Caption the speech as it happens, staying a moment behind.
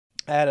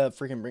I had to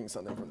freaking bring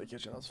something from the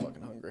kitchen. I was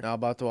fucking hungry. Now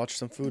about to watch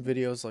some food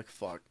videos like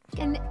fuck.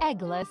 An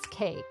eggless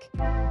cake.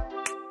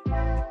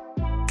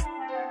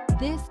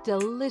 This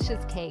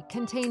delicious cake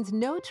contains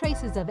no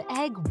traces of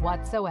egg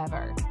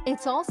whatsoever.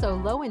 It's also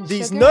low in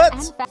sugar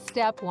and fat.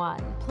 Step 1.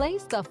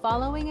 Place the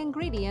following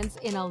ingredients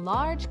in a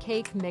large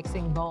cake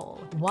mixing bowl.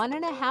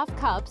 1½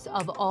 cups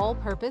of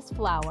all-purpose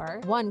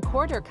flour,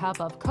 1/4 cup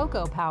of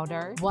cocoa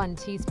powder, 1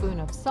 teaspoon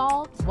of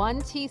salt,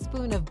 1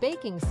 teaspoon of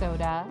baking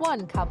soda,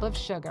 1 cup of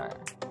sugar.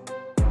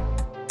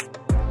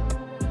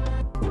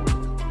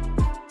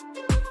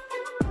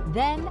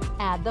 Then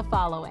add the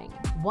following: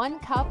 1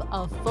 cup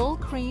of full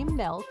cream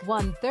milk,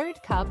 1/3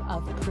 cup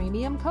of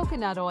premium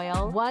coconut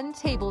oil, 1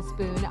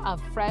 tablespoon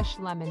of fresh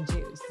lemon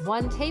juice,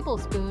 1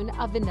 tablespoon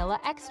of vanilla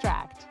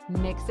extract.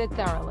 Mix it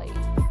thoroughly.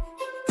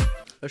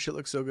 That shit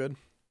looks so good.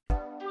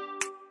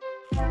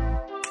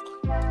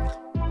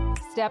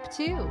 Step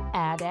 2.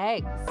 Add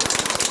eggs.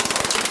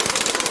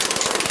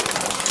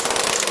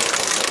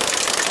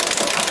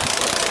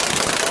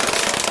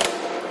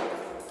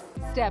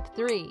 Step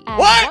 3. Add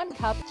 1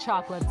 cup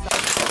chocolate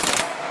sauce.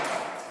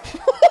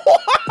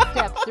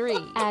 Step 3.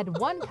 Add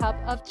 1 cup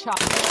of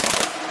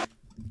chocolate.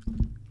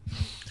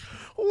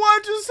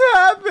 What just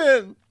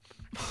happened?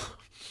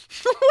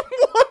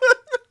 What?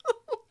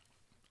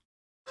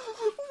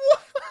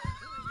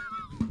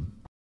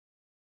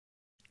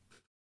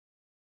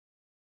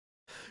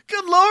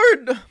 Good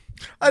Lord!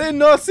 I did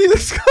not see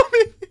this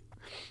coming.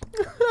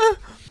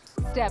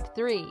 Step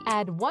 3.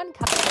 Add 1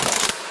 cup.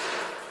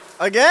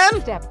 Again?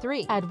 Step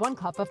 3. Add 1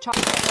 cup of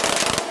chocolate.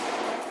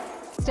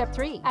 Step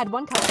 3. Add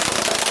 1 cup.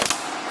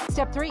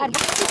 Step 3. Add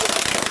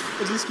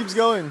It just keeps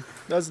going,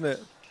 doesn't it?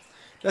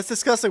 That's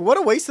disgusting. What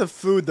a waste of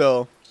food,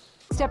 though.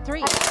 Step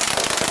 3.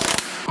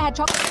 Add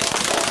chocolate.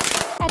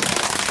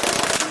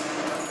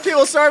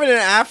 People starving in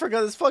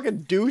Africa. This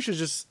fucking douche is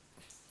just.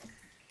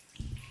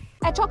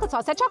 Add chocolate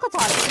sauce. Add chocolate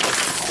sauce.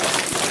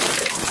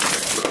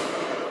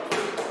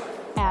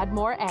 Add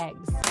more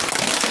eggs.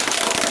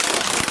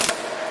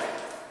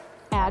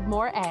 Add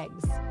more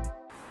eggs.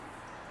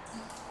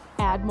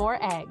 Add more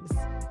eggs.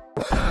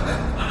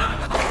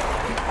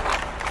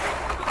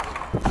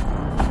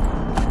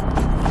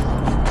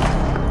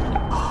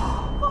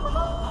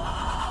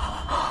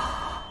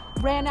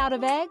 Ran out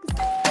of eggs?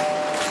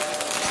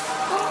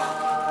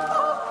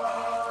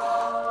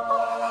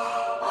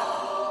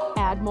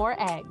 Add more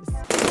eggs.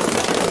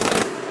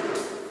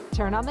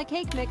 Turn on the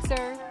cake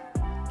mixer.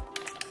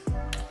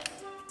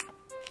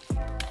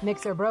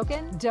 Mixer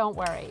broken? Don't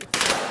worry.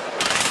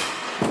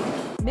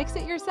 Mix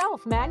it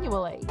yourself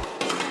manually.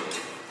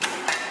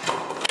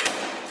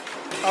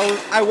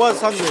 I was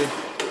hungry.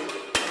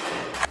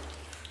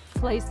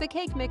 Place the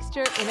cake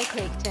mixture in a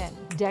cake tin.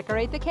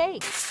 Decorate the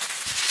cake.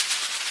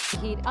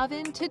 Heat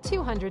oven to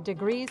 200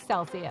 degrees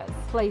Celsius.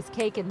 Place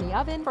cake in the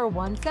oven for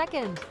 1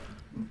 second.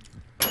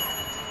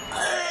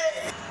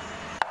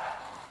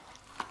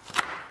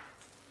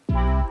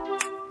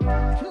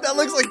 That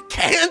looks like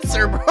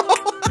cancer, bro.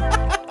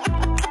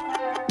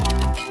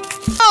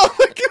 Oh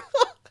my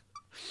god.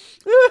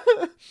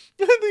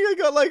 I think I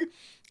got like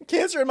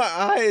cancer in my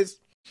eyes.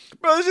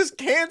 Bro, it's just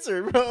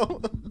cancer,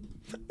 bro.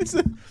 It's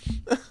a...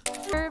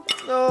 Serve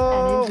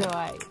No. and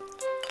enjoy.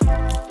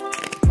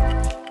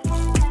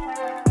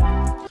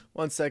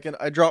 1 second.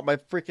 I dropped my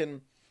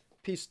freaking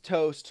piece of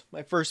toast.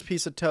 My first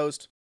piece of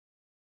toast.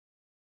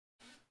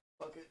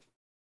 Fuck it.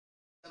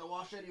 Gotta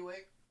wash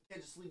anyway.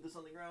 Can't just leave this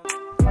on the ground.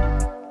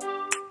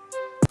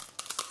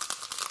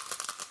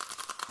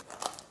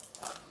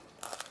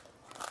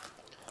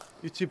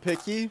 You too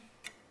picky?